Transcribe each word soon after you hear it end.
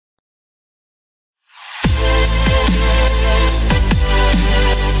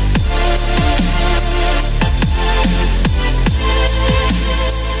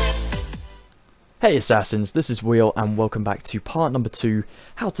Hey Assassins, this is Wheel and welcome back to part number 2,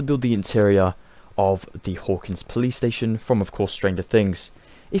 how to build the interior of the Hawkins police station from, of course, Stranger Things.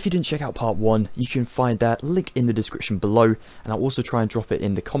 If you didn't check out part 1, you can find that link in the description below, and I'll also try and drop it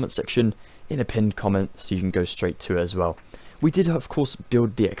in the comment section in a pinned comment so you can go straight to it as well. We did, of course,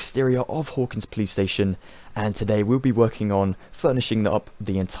 build the exterior of Hawkins police station, and today we'll be working on furnishing up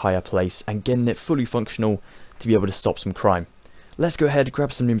the entire place and getting it fully functional to be able to stop some crime. Let's go ahead,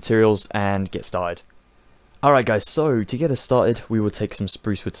 grab some new materials and get started. Alright guys, so to get us started we will take some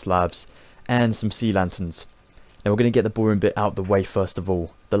spruce wood slabs and some sea lanterns. Now we're going to get the boring bit out the way first of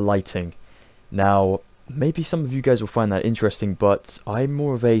all, the lighting. Now maybe some of you guys will find that interesting, but I'm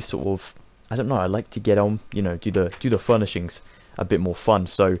more of a sort of, I don't know, I like to get on, you know, do the furnishings a bit more fun.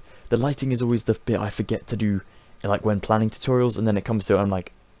 So the lighting is always the bit I forget to do, like when planning tutorials, and then it comes to it I'm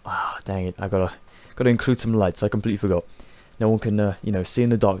like, dang it, I gotta include some lights. I completely forgot. No one can, you know, see in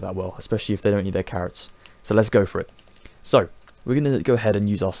the dark that well, especially if they don't eat their carrots. So let's go for it. So we're going to go ahead and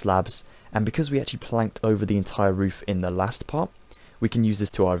use our slabs, and because we actually planked over the entire roof in the last part, we can use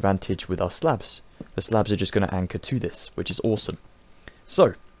this to our advantage with our slabs. The slabs are just going to anchor to this, which is awesome.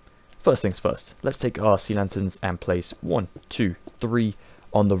 So first things first, let's take our sea lanterns and place 1, 2, 3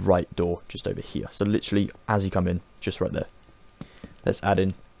 on the right door, just over here. So literally as you come in, just right there. Let's add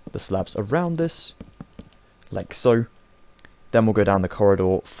in the slabs around this, like so. Then we'll go down the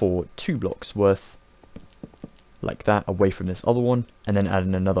corridor for 2 blocks worth, like that, away from this other one, and then add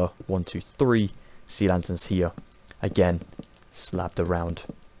in another 1, 2, 3 sea lanterns here, again slabbed around,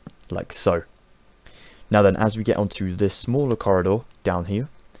 like so. Now then, as we get onto this smaller corridor down here,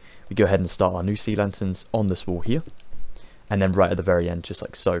 we go ahead and start our new sea lanterns on this wall here, and then right at the very end, just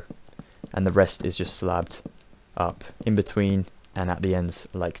like so. And the rest is just slabbed up in between and at the ends,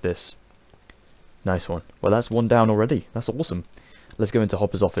 like this. Nice one. Well, that's one down already. That's awesome. Let's go into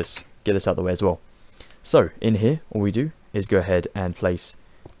Hopper's office. Get this out of the way as well. So, in here, all we do is go ahead and place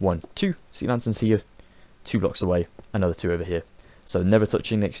 1, 2 sea lanterns here, 2 blocks away, another 2 over here. So, never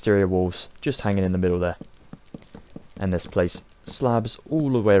touching the exterior walls, just hanging in the middle there. And let's place slabs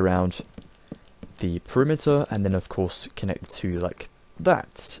all the way around the perimeter, and then, of course, connect the 2 like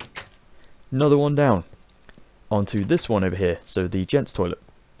that. Another one down. Onto this one over here, so the gents' toilet.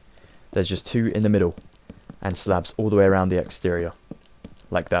 There's just 2 in the middle, and slabs all the way around the exterior,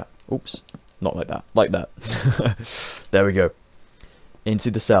 like that. Oops, not like that, like that. There we go.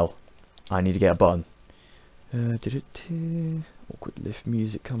 Into the cell. I need to get a button. Awkward lift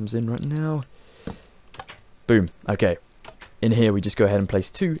music comes in right now. Boom. Okay. In here we just go ahead and place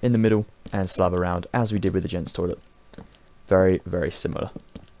 2 in the middle and slab around as we did with the gents' toilet. Very, very similar.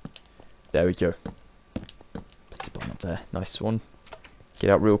 There we go. Put this button up there. Nice one. Get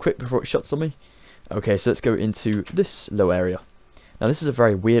out real quick before it shuts on me. Okay, so let's go into this low area. Now this is a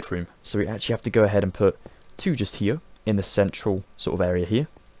very weird room, so we actually have to go ahead and put 2 just here in the central sort of area here,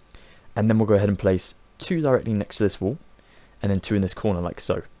 and then we'll go ahead and place 2 directly next to this wall, and then 2 in this corner like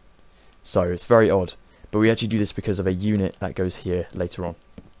so. So it's very odd, but we actually do this because of a unit that goes here later on.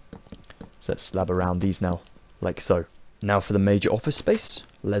 So let's slab around these now, like so. Now for the major office space,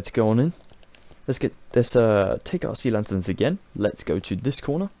 let's go on in. Let's take our sea lanterns again. Let's go to this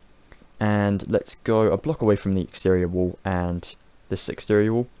corner, and let's go a block away from the exterior wall and this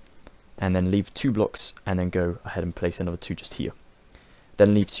exterior wall, and then leave 2 blocks, and then go ahead and place another 2 just here.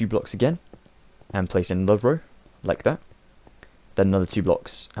 Then leave 2 blocks again, and place another row, like that. Then another 2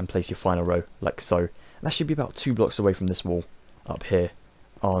 blocks, and place your final row, like so. That should be about 2 blocks away from this wall, up here,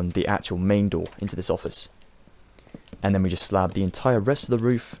 on the actual main door into this office. And then we just slab the entire rest of the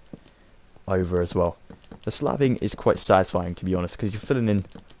roof over as well. The slabbing is quite satisfying, to be honest, because you're filling in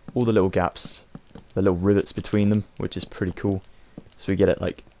all the little gaps, the little rivets between them, which is pretty cool. So we get it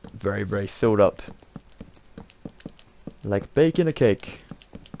like very, very filled up, like baking a cake.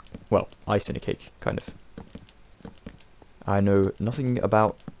 Well, ice in a cake, kind of. I know nothing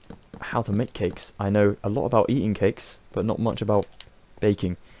about how to make cakes. I know a lot about eating cakes, but not much about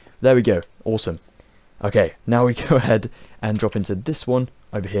baking. There we go. Awesome. Okay, now we go ahead and drop into this one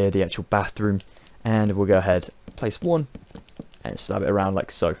over here, the actual bathroom, and we'll go ahead, place 1 and slab it around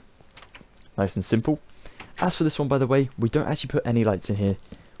like so. Nice and simple. As for this one, by the way, we don't actually put any lights in here.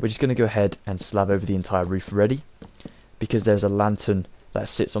 We're just going to go ahead and slab over the entire roof ready, because there's a lantern that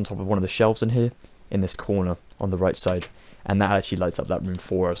sits on top of one of the shelves in here, in this corner on the right side, and that actually lights up that room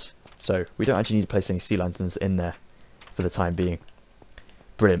for us. So we don't actually need to place any sea lanterns in there for the time being.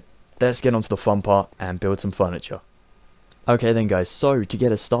 Brilliant. Let's get on to the fun part and build some furniture. Okay then guys, so to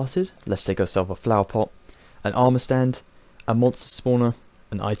get us started, let's take ourselves a flower pot, an armor stand, a monster spawner,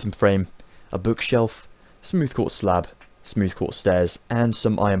 an item frame, a bookshelf, smooth quartz slab, smooth quartz stairs, and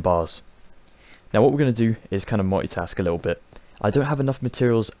some iron bars. Now what we're going to do is kind of multitask a little bit. I don't have enough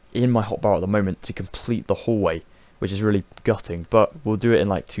materials in my hotbar at the moment to complete the hallway, which is really gutting, but we'll do it in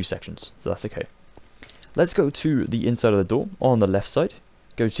like 2 sections, so that's okay. Let's go to the inside of the door on the left side,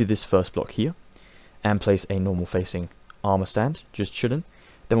 go to this first block here, and place a normal facing armor stand, just chilling.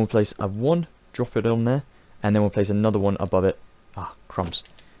 Then we'll place a 1, drop it on there, and then we'll place another one above it. Ah, crumbs.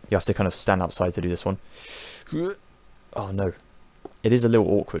 You have to kind of stand outside to do this one. Oh no. It is a little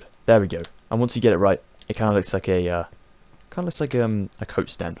awkward. There we go. And once you get it right, it kind of looks like a coat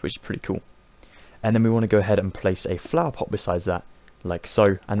stand, which is pretty cool. And then we want to go ahead and place a flower pot besides that, like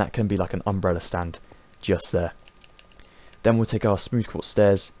so, and that can be like an umbrella stand just there. Then we'll take our smooth quartz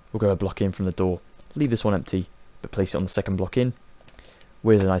stairs, we'll go a block in from the door, leave this one empty, but place it on the second block in,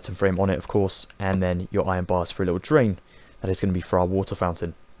 with an item frame on it of course, and then your iron bars for a little drain, that is going to be for our water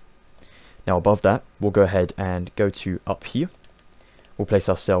fountain. Now above that, we'll go ahead and go to up here, we'll place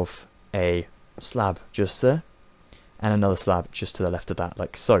ourselves a slab just there, and another slab just to the left of that,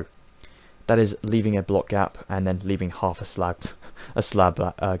 like so. That is leaving a block gap, and then leaving half a slab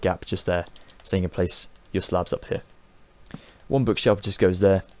gap just there, so you can place your slabs up here. One bookshelf just goes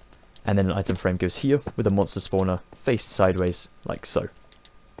there, and then an item frame goes here with a monster spawner faced sideways, like so.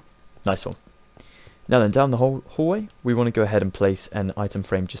 Nice one. Now then, down the whole hallway, we want to go ahead and place an item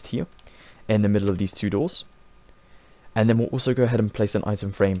frame just here, in the middle of these 2 doors. And then we'll also go ahead and place an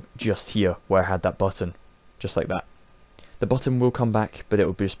item frame just here, where I had that button, just like that. The button will come back, but it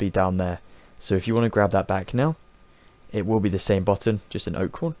will just be down there. So if you want to grab that back now, it will be the same button, just an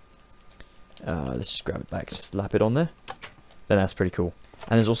oak one. Let's just grab it back, slap it on there. Then that's pretty cool.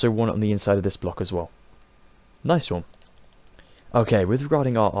 And there's also one on the inside of this block as well. Nice one. Okay, with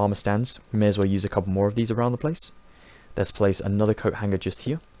regarding our armor stands, we may as well use a couple more of these around the place. Let's place another coat hanger just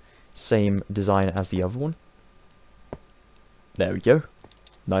here. Same design as the other one. There we go.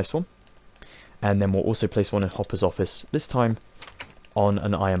 Nice one. And then we'll also place one in Hopper's office, this time on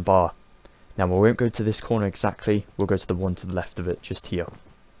an iron bar. Now we won't go to this corner exactly, we'll go to the one to the left of it, just here.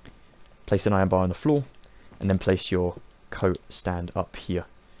 Place an iron bar on the floor, and then place your coat stand up here.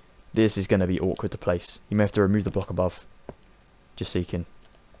 This is going to be awkward to place. You may have to remove the block above, just so you can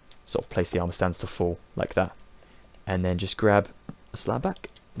sort of place the armor stands to full, like that. And then just grab the slab back.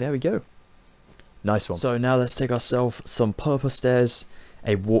 There we go. Nice one. So now let's take ourselves some purple stairs,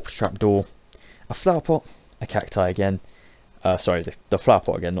 a warp trapdoor, a flower pot, a cacti again. Sorry, the flower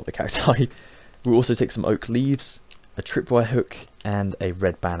pot again, not the cacti. We'll also take some oak leaves, a tripwire hook, and a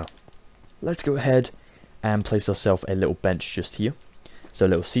red banner. Let's go ahead and place ourselves a little bench just here. So a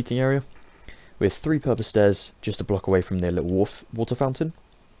little seating area with 3 purple stairs just a block away from the little water fountain.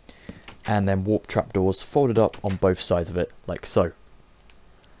 And then warp trapdoors folded up on both sides of it, like so.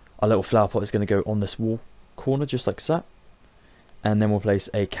 Our little flower pot is going to go on this wall corner, just like that. And then we'll place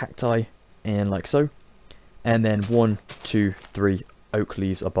a cacti in, like so. And then 1, 2, 3 oak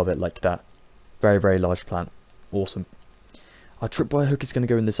leaves above it, like that. Very, very large plant. Awesome. Our tripwire hook is going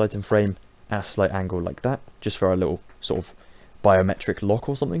to go in this item frame at a slight angle, like that. Just for our little sort of biometric lock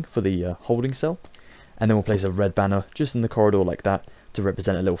or something for the holding cell. And then we'll place a red banner just in the corridor, like that, to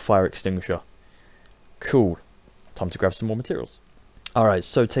represent a little fire extinguisher. Cool. Time to grab some more materials. Alright,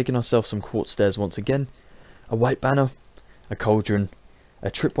 so taking ourselves some quartz stairs once again. A white banner, a cauldron, a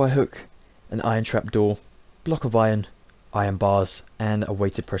tripwire hook, an iron trapdoor, block of iron, iron bars, and a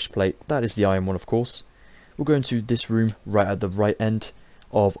weighted pressure plate. That is the iron one, of course. We'll go into this room right at the right end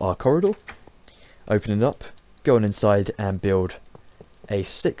of our corridor. Open it up, go on inside and build a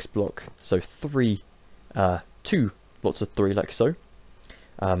 6 block, so 2 lots of 3, like so.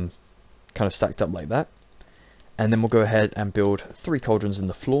 Kind of stacked up like that. And then we'll go ahead and build 3 cauldrons in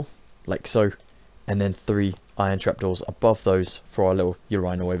the floor, like so. And then 3 iron trapdoors above those for our little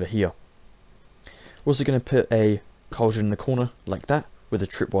urinal over here. We're also going to put a cauldron in the corner, like that, with a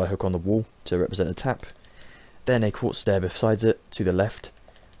tripwire hook on the wall to represent a tap. Then a quartz stair beside it, to the left,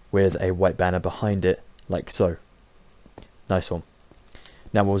 with a white banner behind it, like so. Nice one.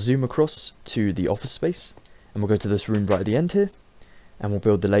 Now we'll zoom across to the office space, and we'll go to this room right at the end here, and we'll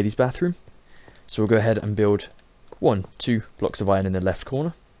build the ladies' bathroom. So we'll go ahead and build 1, 2 blocks of iron in the left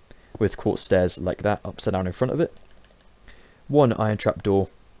corner, with quartz stairs like that, upside down in front of it. 1 iron trapdoor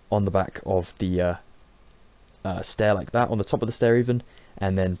on the back of the stair, like that, on the top of the stair even,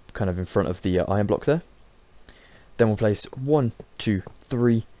 and then kind of in front of the iron block there. Then we'll place 1, 2,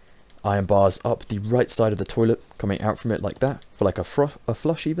 3 iron bars up the right side of the toilet, coming out from it like that, for like a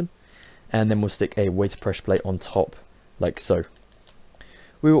flush even. And then we'll stick a weighted pressure plate on top, like so.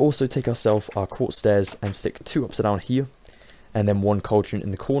 We will also take ourselves our quartz stairs and stick 2 upside down here, and then 1 cauldron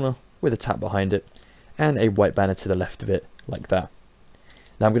in the corner with a tap behind it, and a white banner to the left of it, like that.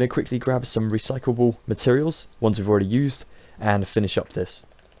 Now I'm going to quickly grab some recyclable materials, ones we've already used, and finish up this.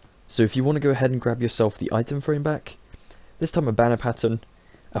 So if you want to go ahead and grab yourself the item frame back, this time a banner pattern,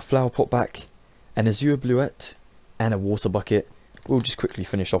 a flower pot back, an azure bluette, and a water bucket, we'll just quickly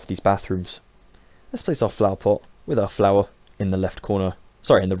finish off these bathrooms. Let's place our flower pot with our flower in the left corner,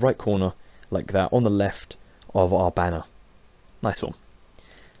 sorry, in the right corner, like that, on the left of our banner. Nice one.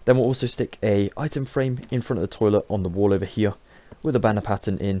 Then we'll also stick a item frame in front of the toilet on the wall over here, with a banner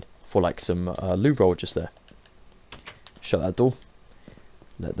pattern in for like some loo roll just there. Shut that door.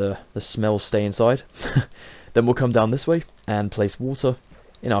 Let the smell stay inside. Then we'll come down this way and place water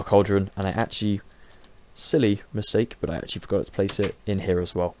in our cauldron, and I actually, silly mistake, but I actually forgot to place it in here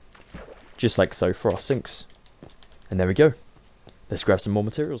as well. Just like so for our sinks. And there we go. Let's grab some more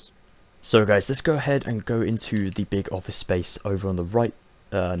materials. So guys, let's go ahead and go into the big office space over on the right,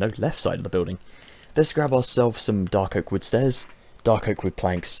 left side of the building. Let's grab ourselves some dark oak wood stairs, dark oak wood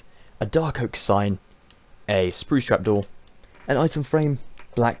planks, a dark oak sign, a spruce trapdoor, an item frame,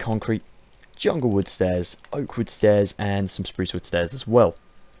 black concrete, jungle wood stairs, oak wood stairs, and some spruce wood stairs as well.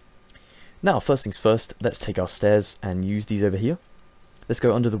 Now, first things first, let's take our stairs and use these over here. Let's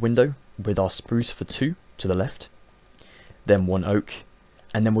go under the window with our spruce for 2 to the left, then 1 oak,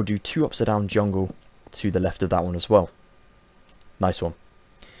 and then we'll do 2 upside down jungle to the left of that one as well. Nice one.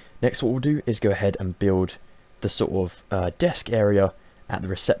 Next, what we'll do is go ahead and build the sort of desk area at the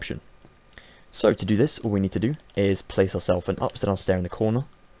reception. So to do this, all we need to do is place ourselves an upside down stair in the corner.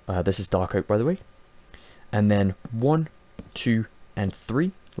 This is dark oak, by the way. And then 1, 2, and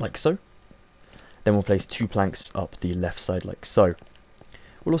 3, like so. Then we'll place 2 planks up the left side, like so.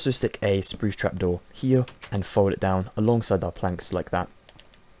 We'll also stick a spruce trapdoor here and fold it down alongside our planks, like that.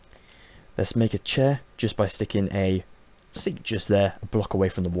 Let's make a chair just by sticking a seat just there, a block away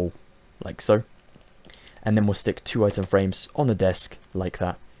from the wall, like so. And then we'll stick 2 item frames on the desk, like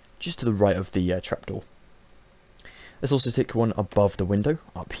that, just to the right of the trapdoor. Let's also stick one above the window,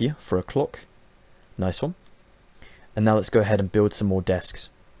 up here, for a clock. Nice one. And now let's go ahead and build some more desks.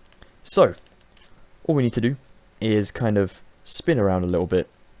 So, all we need to do is kind of spin around a little bit,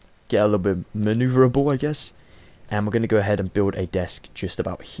 get a little bit maneuverable, I guess, and we're going to go ahead and build a desk just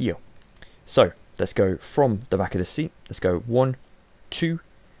about here. So, let's go from the back of the seat, let's go 1, 2,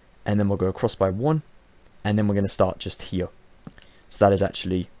 and then we'll go across by 1, and then we're going to start just here. So that is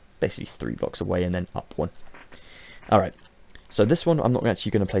actually basically 3 blocks away and then up 1. Alright, so this one I'm not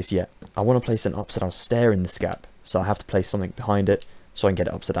actually going to place yet. I want to place an upside down stair in this gap, so I have to place something behind it so I can get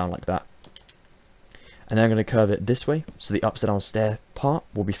it upside down like that. And then I'm going to curve it this way, so the upside down stair part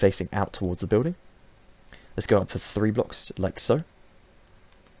will be facing out towards the building. Let's go up for 3 blocks, like so.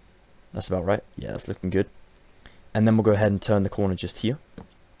 That's about right. Yeah, that's looking good. And then we'll go ahead and turn the corner just here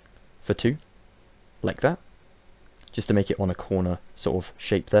for 2, like that, just to make it on a corner sort of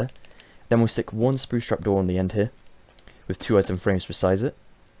shape there. Then we'll stick 1 spruce trapdoor on the end here with 2 item frames beside it.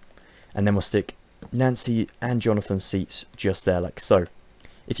 And then we'll stick Nancy and Jonathan's seats just there, like so.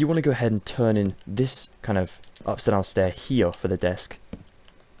 If you want to go ahead and turn in this kind of upside down stair here for the desk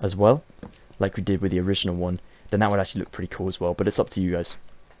as well, like we did with the original one, then that would actually look pretty cool as well, but it's up to you guys.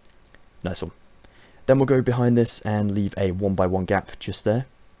 Nice one. Then we'll go behind this and leave a 1x1 gap just there,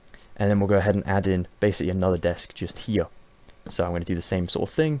 and then we'll go ahead and add in basically another desk just here. So I'm going to do the same sort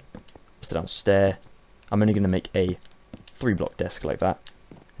of thing, upside down stair. I'm only going to make a 3 block desk like that,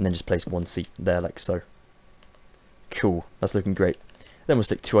 and then just place 1 seat there like so. Cool, that's looking great. Then we'll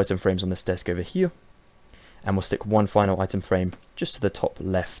stick 2 item frames on this desk over here, and we'll stick 1 final item frame just to the top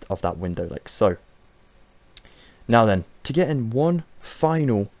left of that window like so. Now then, to get in one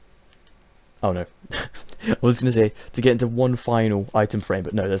final, oh no, I was going to say to get into 1 final item frame,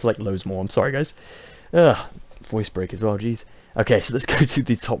 but no, there's like loads more, I'm sorry guys. Voice break as well, jeez. Okay, so let's go to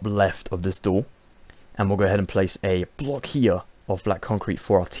the top left of this door, and we'll go ahead and place a block here of black concrete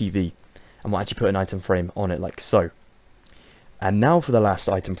for our TV, and we'll actually put an item frame on it like so. And now for the last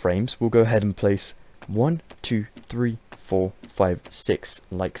item frames, we'll go ahead and place 1, 2, 3, 4, 5, 6,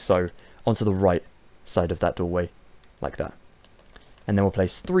 like so, onto the right side of that doorway, like that. And then we'll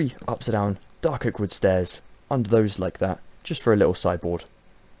place 3 upside down dark oak wood stairs under those like that, just for a little sideboard.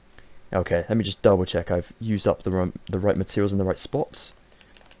 Okay, let me just double check I've used up the right materials in the right spots.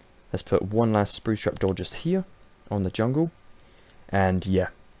 Let's put 1 last spruce trapdoor just here on the jungle, and yeah,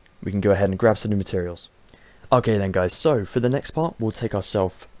 we can go ahead and grab some new materials. Okay then guys, so for the next part we'll take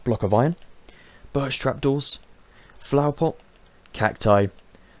ourselves block of iron, birch trapdoors, flower pot, cacti,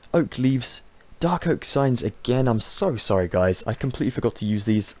 oak leaves, dark oak signs again. I'm so sorry guys, I completely forgot to use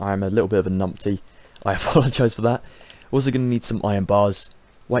these. I'm a little bit of a numpty, I apologise for that. Also going to need some iron bars,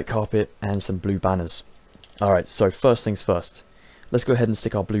 white carpet and some blue banners. Alright, so first things first, let's go ahead and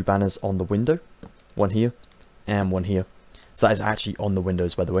stick our blue banners on the window. One here, and one here. So that is actually on the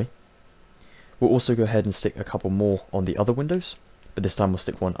windows, by the way. We'll also go ahead and stick a couple more on the other windows, but this time we'll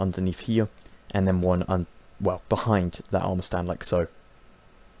stick one underneath here, and then one behind that armor stand, like so.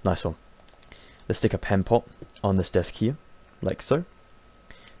 Nice one. Let's stick a pen pot on this desk here, like so.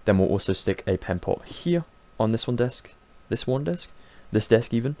 Then we'll also stick a pen pot here on this desk, this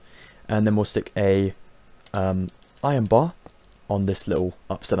desk even, and then we'll stick a iron bar on this little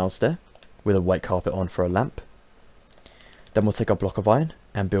upside down stair with a white carpet on for a lamp. Then we'll take a block of iron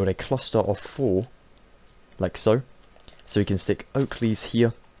and build a cluster of 4, like so. So we can stick oak leaves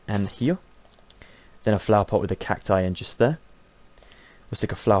here and here. Then a flower pot with a cacti in just there. We'll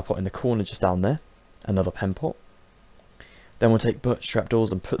stick a flower pot in the corner just down there. Another pen pot. Then we'll take birch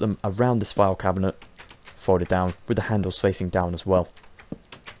trapdoors and put them around this file cabinet, folded down, with the handles facing down as well.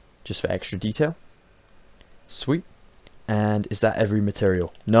 Just for extra detail. Sweet. And is that every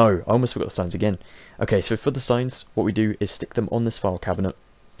material? No, I almost forgot the signs again. Okay, so for the signs, what we do is stick them on this file cabinet.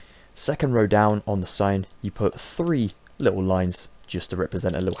 Second row down on the sign, you put 3 little lines just to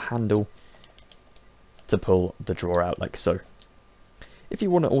represent a little handle to pull the drawer out, like so. If you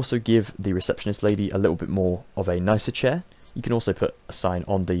want to also give the receptionist lady a little bit more of a nicer chair, you can also put a sign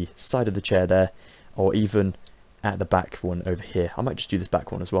on the side of the chair there, or even at the back one over here. I might just do this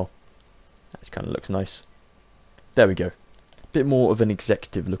back one as well. That kind of looks nice. There we go. Bit more of an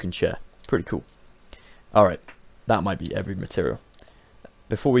executive looking chair. Pretty cool. Alright, that might be every material.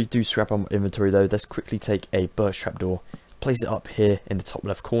 Before we do scrap our inventory though, let's quickly take a birch trapdoor, place it up here in the top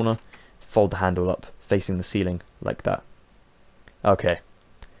left corner, fold the handle up, facing the ceiling, like that. Okay,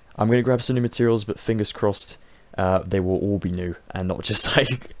 I'm going to grab some new materials, but fingers crossed they will all be new, and not just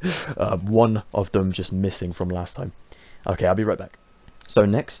like one of them just missing from last time. Okay, I'll be right back. So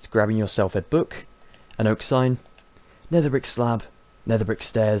next, grabbing yourself a book, an oak sign, nether brick slab, nether brick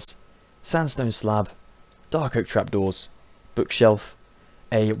stairs, sandstone slab, dark oak trapdoors, bookshelf,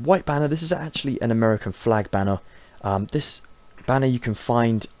 a white banner. This is actually an American flag banner. This banner you can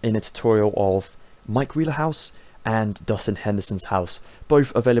find in a tutorial of Mike Wheelahouse and Dustin Henderson's house,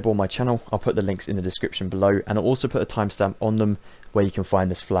 both available on my channel. I'll put the links in the description below, and I'll also put a timestamp on them where you can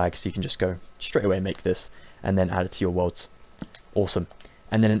find this flag, so you can just go straight away and make this and then add it to your worlds. Awesome.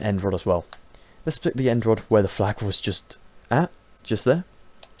 And then an end rod as well. Let's pick the end rod where the flag was just there,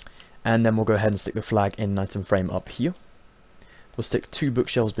 and then we'll go ahead and stick the flag in an item frame up here. We'll stick 2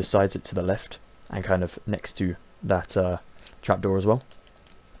 bookshelves besides it to the left and kind of next to that trapdoor as well.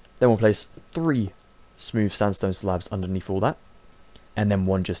 Then we'll place 3 smooth sandstone slabs underneath all that, and then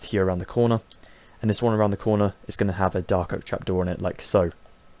one just here around the corner, and this one around the corner is going to have a dark oak trapdoor in it, like so.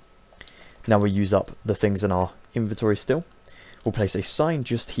 Now we'll use up the things in our inventory still. We'll place a sign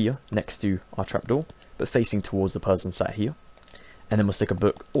just here next to our trapdoor, but facing towards the person sat here, and then we'll stick a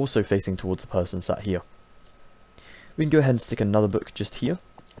book also facing towards the person sat here. We can go ahead and stick another book just here,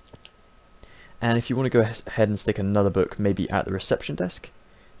 and if you want to go ahead and stick another book maybe at the reception desk,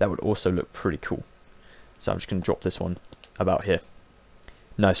 that would also look pretty cool. So I'm just going to drop this one about here.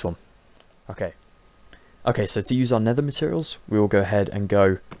 Nice one. Okay. Okay, so to use our nether materials, we will go ahead and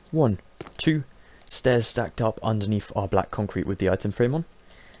go 1, 2 stairs stacked up underneath our black concrete with the item frame on.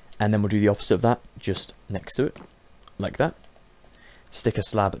 And then we'll do the opposite of that, just next to it, like that. Stick a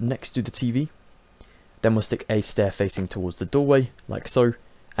slab next to the TV. Then we'll stick a stair facing towards the doorway, like so.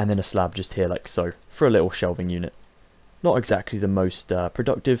 And then a slab just here, like so, for a little shelving unit. Not exactly the most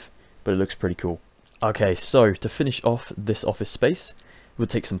productive, but it looks pretty cool. Okay, so to finish off this office space, we'll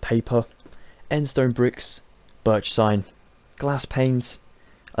take some paper, endstone bricks, birch sign, glass panes,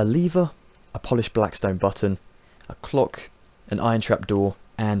 a lever, a polished blackstone button, a clock, an iron trap door,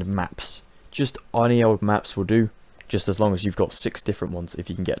 and maps. Just any old maps will do, just as long as you've got 6 different ones if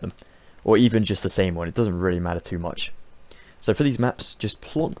you can get them. Or even just the same one, it doesn't really matter too much. So for these maps, just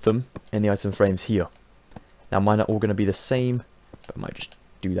plonk them in the item frames here. Now mine are all going to be the same, but I might just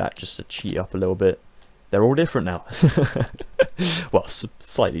do that just to cheat up a little bit. They're all different now. Well,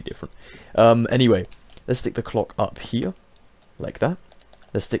 slightly different. Anyway, let's stick the clock up here, like that.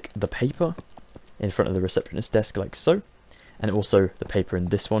 Let's stick the paper in front of the receptionist desk, like so. And also the paper in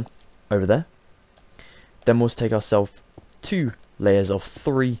this one, over there. Then we'll take ourselves 2 layers of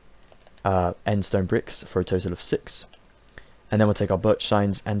 3 endstone bricks for a total of 6. And then we'll take our birch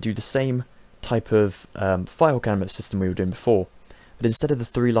signs and do the same type of file cabinet system we were doing before. But instead of the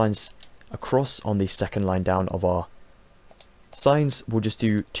 3 lines across on the second line down of our signs, we'll just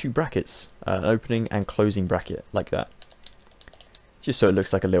do 2 brackets, an opening and closing bracket, like that. Just so it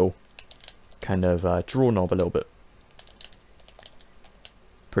looks like a little kind of drawer knob a little bit.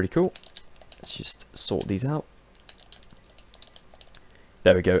 Pretty cool. Let's just sort these out.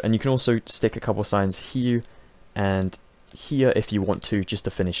 There we go. And you can also stick a couple of signs here and here if you want to, just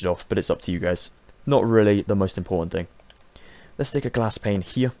to finish it off, but it's up to you guys. Not really the most important thing. Let's stick a glass pane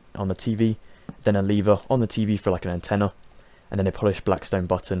here on the TV, then a lever on the TV for like an antenna, and then a polished black stone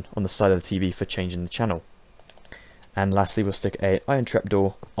button on the side of the TV for changing the channel. And lastly, we'll stick a iron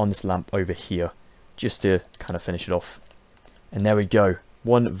trapdoor on this lamp over here, just to kind of finish it off. And there we go.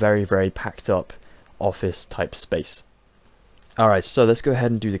 One very, very packed up office type space. Alright, so let's go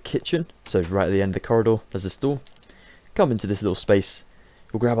ahead and do the kitchen. So right at the end of the corridor, there's this door. Come into this little space.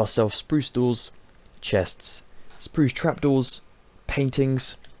 We'll grab ourselves spruce doors, chests, spruce trapdoors,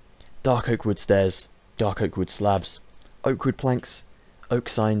 paintings, dark oak wood stairs, dark oak wood slabs, oak wood planks, oak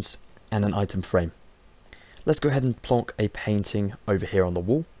signs, and an item frame. Let's go ahead and plonk a painting over here on the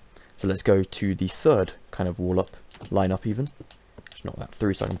wall. So let's go to the third kind of wall up, line up even. Just knock that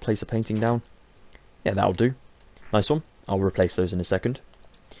through so I can place a painting down. Yeah, that'll do. Nice one. I'll replace those in a second.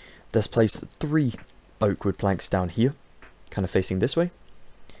 Let's place 3 oak wood planks down here, kind of facing this way.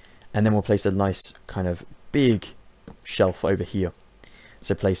 And then we'll place a nice kind of big shelf over here.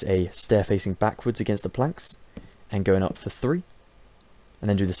 So place a stair facing backwards against the planks and going up for 3. And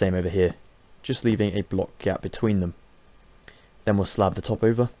then do the same over here, just leaving a block gap between them. Then we'll slab the top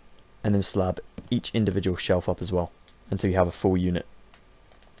over and then slab each individual shelf up as well until you have a full unit.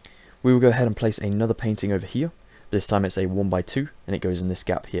 We will go ahead and place another painting over here. This time it's a 1x2 and it goes in this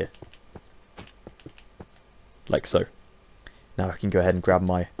gap here. Like so. Now I can go ahead and grab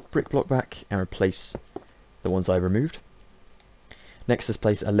my brick block back and replace the ones I removed. Next, let's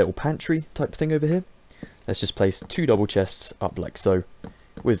place a little pantry type thing over here. Let's just place 2 double chests up like so,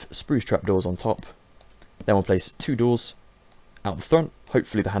 with spruce trapdoors on top. Then we'll place 2 doors out the front.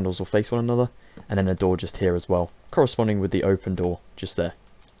 Hopefully the handles will face one another, and then a door just here as well, corresponding with the open door just there.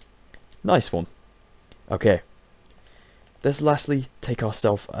 Nice one. Okay. Let's lastly take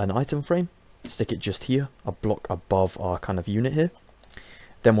ourselves an item frame, stick it just here, a block above our kind of unit here.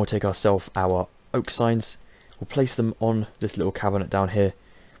 Then we'll take ourselves our oak signs, we'll place them on this little cabinet down here.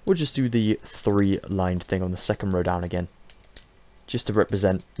 We'll just do the 3 lined thing on the second row down again, just to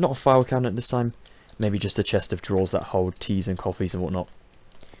represent not a file cabinet this time, maybe just a chest of drawers that hold teas and coffees and whatnot,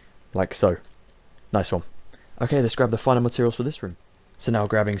 like so. Nice one. Okay, let's grab the final materials for this room. So now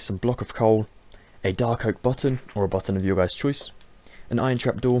grabbing some block of coal, a dark oak button or a button of your guys' choice, an iron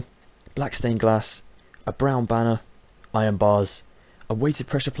trapdoor, black stained glass, a brown banner, iron bars, a weighted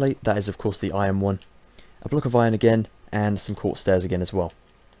pressure plate, that is of course the iron one, a block of iron again, and some quartz stairs again as well.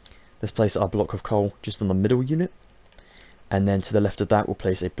 Let's place our block of coal just on the middle unit, and then to the left of that we'll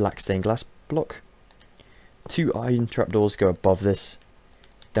place a black stained glass block. 2 iron trapdoors go above this,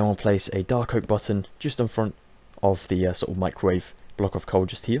 then we'll place a dark oak button just in front of the sort of microwave block of coal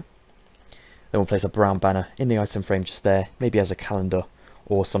just here. Then we'll place a brown banner in the item frame just there, maybe as a calendar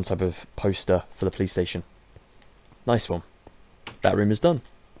or some type of poster for the police station. Nice one. That room is done.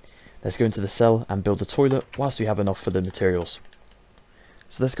 Let's go into the cell and build a toilet whilst we have enough for the materials.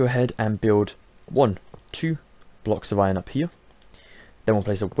 So let's go ahead and build 2 blocks of iron up here. Then we'll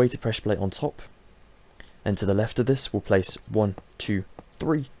place a weighted pressure plate on top. And to the left of this we'll place 1, 2,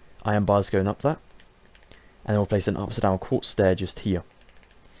 3 iron bars going up that. And then we'll place an upside down quartz stair just here,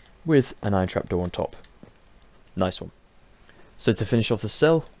 with an iron trapdoor on top. Nice one. So to finish off the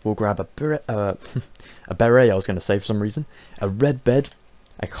cell, we'll grab a beret, I was going to say for some reason, a red bed,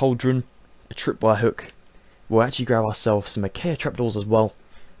 a cauldron, a tripwire hook. We'll actually grab ourselves some Ikea trapdoors as well,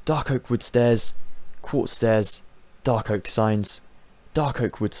 dark oak wood stairs, quartz stairs, dark oak signs, dark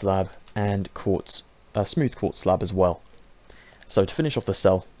oak wood slab, and quartz, smooth quartz slab as well. So to finish off the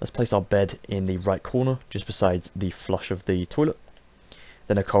cell, let's place our bed in the right corner, just beside the flush of the toilet.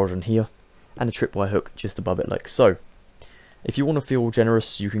 Then a cauldron here, and a tripwire hook just above it like so. If you want to feel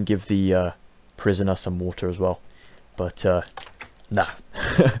generous, you can give the prisoner some water as well. But, nah.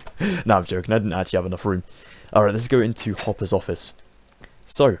 Nah, I'm joking, I didn't actually have enough room. Alright, let's go into Hopper's office.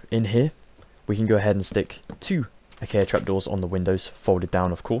 So, in here, we can go ahead and stick 2 Ikea trapdoors on the windows, folded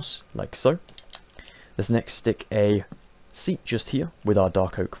down of course, like so. Let's next stick a seat just here with our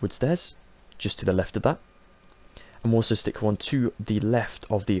dark oak wood stairs, just to the left of that. And we'll also stick one to the left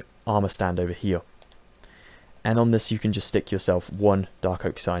of the armor stand over here. And on this you can just stick yourself 1 dark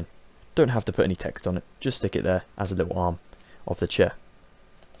oak sign. Don't have to put any text on it, just stick it there as a little arm of the chair.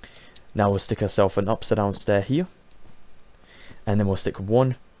 Now we'll stick ourselves an upside down stair here. And then we'll stick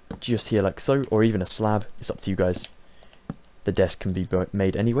 1 just here like so, or even a slab, it's up to you guys. The desk can be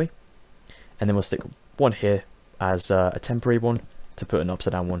made anyway. And then we'll stick 1 here as a temporary one to put an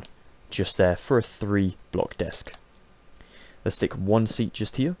upside down one just there for a 3 block desk. Let's stick 1 seat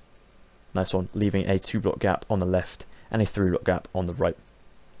just here. Nice one, leaving a 2 block gap on the left and a 3 block gap on the right.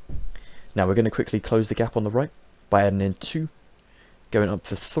 Now we're going to quickly close the gap on the right by adding in 2, going up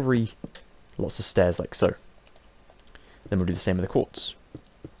for 3, lots of stairs like so. Then we'll do the same with the quartz.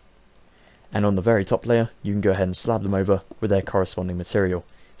 And on the very top layer, you can go ahead and slab them over with their corresponding material.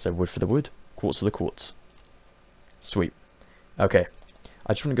 So wood for the wood, quartz for the quartz. Sweet. Okay,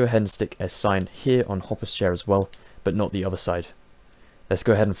 I just want to go ahead and stick a sign here on Hopper's chair as well, but not the other side. Let's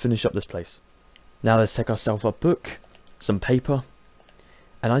go ahead and finish up this place. Now let's take ourselves a book, some paper,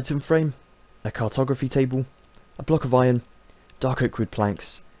 an item frame, a cartography table, a block of iron, dark oak wood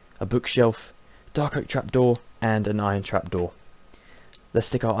planks, a bookshelf, dark oak trapdoor, and an iron trapdoor. Let's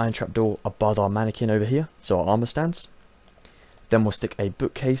stick our iron trapdoor above our mannequin over here, so our armor stands. Then we'll stick a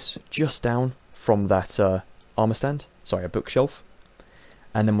bookcase just down from that armor stand, sorry, a bookshelf.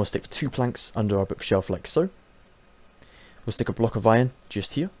 And then we'll stick 2 planks under our bookshelf like so. We'll stick a block of iron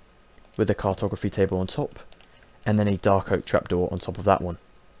just here, with a cartography table on top, and then a dark oak trapdoor on top of that one.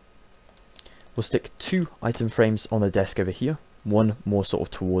 We'll stick 2 item frames on the desk over here, one more sort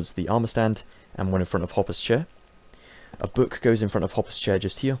of towards the armor stand, and one in front of Hopper's chair. A book goes in front of Hopper's chair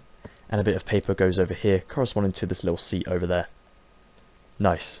just here, and a bit of paper goes over here, corresponding to this little seat over there.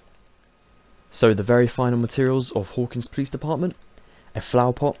 Nice. So the very final materials of Hawkins Police Department: a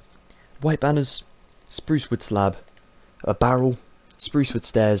flower pot, white banners, spruce wood slab, a barrel, spruce wood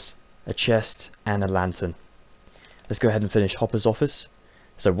stairs, a chest, and a lantern. Let's go ahead and finish Hopper's office.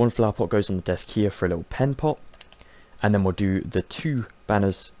 So 1 flower pot goes on the desk here for a little pen pot, and then we'll do the 2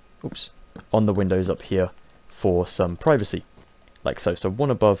 banners, on the windows up here for some privacy, like so. So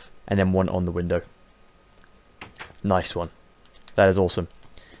 1 above and then 1 on the window. Nice one. That is awesome.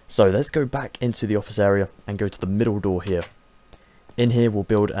 So let's go back into the office area and go to the middle door here. In here we'll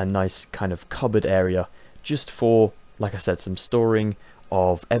build a nice kind of cupboard area just for, like I said, some storing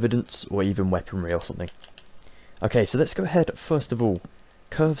of evidence or even weaponry or something. Okay, so let's go ahead, first of all,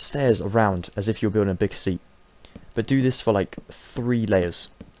 curve stairs around as if you're building a big seat, but do this for like 3 layers,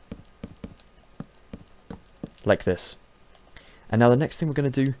 like this. And now the next thing we're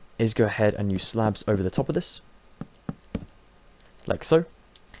going to do is go ahead and use slabs over the top of this, like so.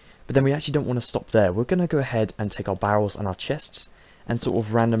 But then we actually don't want to stop there. We're going to go ahead and take our barrels and our chests and sort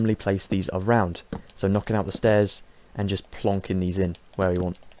of randomly place these around, so knocking out the stairs and just plonking these in where we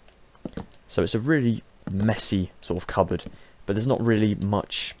want. So it's a really messy sort of cupboard, but there's not really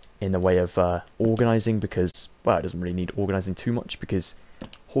much in the way of organising, because, well, it doesn't really need organising too much because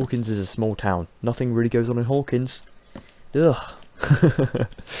Hawkins is a small town. Nothing really goes on in Hawkins. Ugh.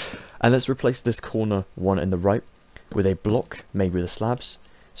 And let's replace this corner one in the right with a block made with the slabs,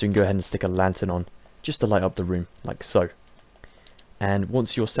 so you can go ahead and stick a lantern on just to light up the room, like so. And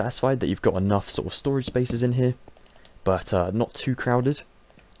once you're satisfied that you've got enough sort of storage spaces in here, but not too crowded,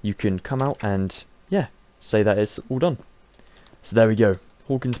 you can come out and, yeah, say that it's all done. So there we go.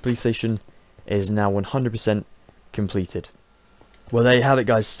 Hawkins Police Station is now 100% completed. Well, there you have it,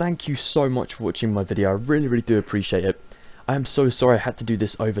 guys. Thank you so much for watching my video. I really do appreciate it. I am so sorry I had to do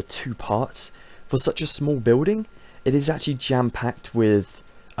this over 2 parts. For such a small building, it is actually jam-packed with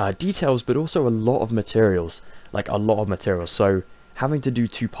details, but also a lot of materials. Like, a lot of materials. So having to do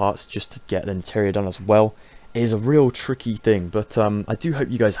 2 parts just to get the interior done as well is a real tricky thing. But I do hope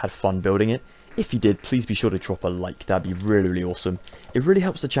you guys had fun building it. If you did, please be sure to drop a like. That'd be really awesome. It really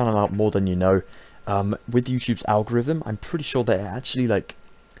helps the channel out more than you know. With YouTube's algorithm, I'm pretty sure that it actually like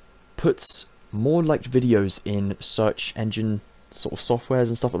puts more liked videos in search engine sort of softwares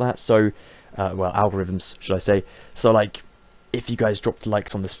and stuff like that. So, well, algorithms, should I say. So, like, if you guys dropped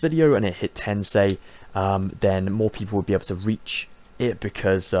likes on this video and it hit 10, say, then more people would be able to reach it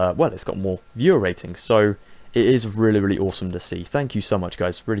because, well, it's got more viewer ratings. So, it is really awesome to see. Thank you so much,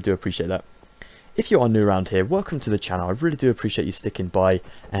 guys. Really do appreciate that. If you are new around here, welcome to the channel. I really do appreciate you sticking by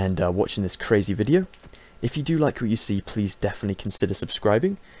and watching this crazy video. If you do like what you see, please definitely consider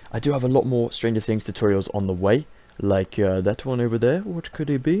subscribing. I do have a lot more Stranger Things tutorials on the way, like that one over there. What could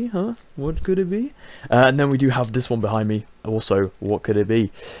it be, huh? What could it be? And then we do have this one behind me. Also, what could it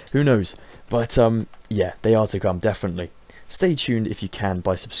be? Who knows? But yeah, they are to come, definitely. Stay tuned if you can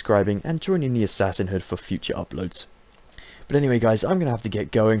by subscribing and joining the Assassin Hood for future uploads. But anyway, guys, I'm going to have to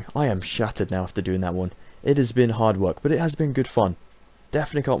get going. I am shattered now after doing that one. It has been hard work, but it has been good fun.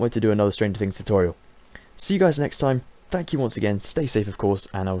 Definitely can't wait to do another Stranger Things tutorial. See you guys next time. Thank you once again. Stay safe, of course,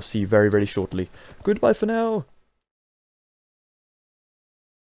 and I will see you very shortly. Goodbye for now.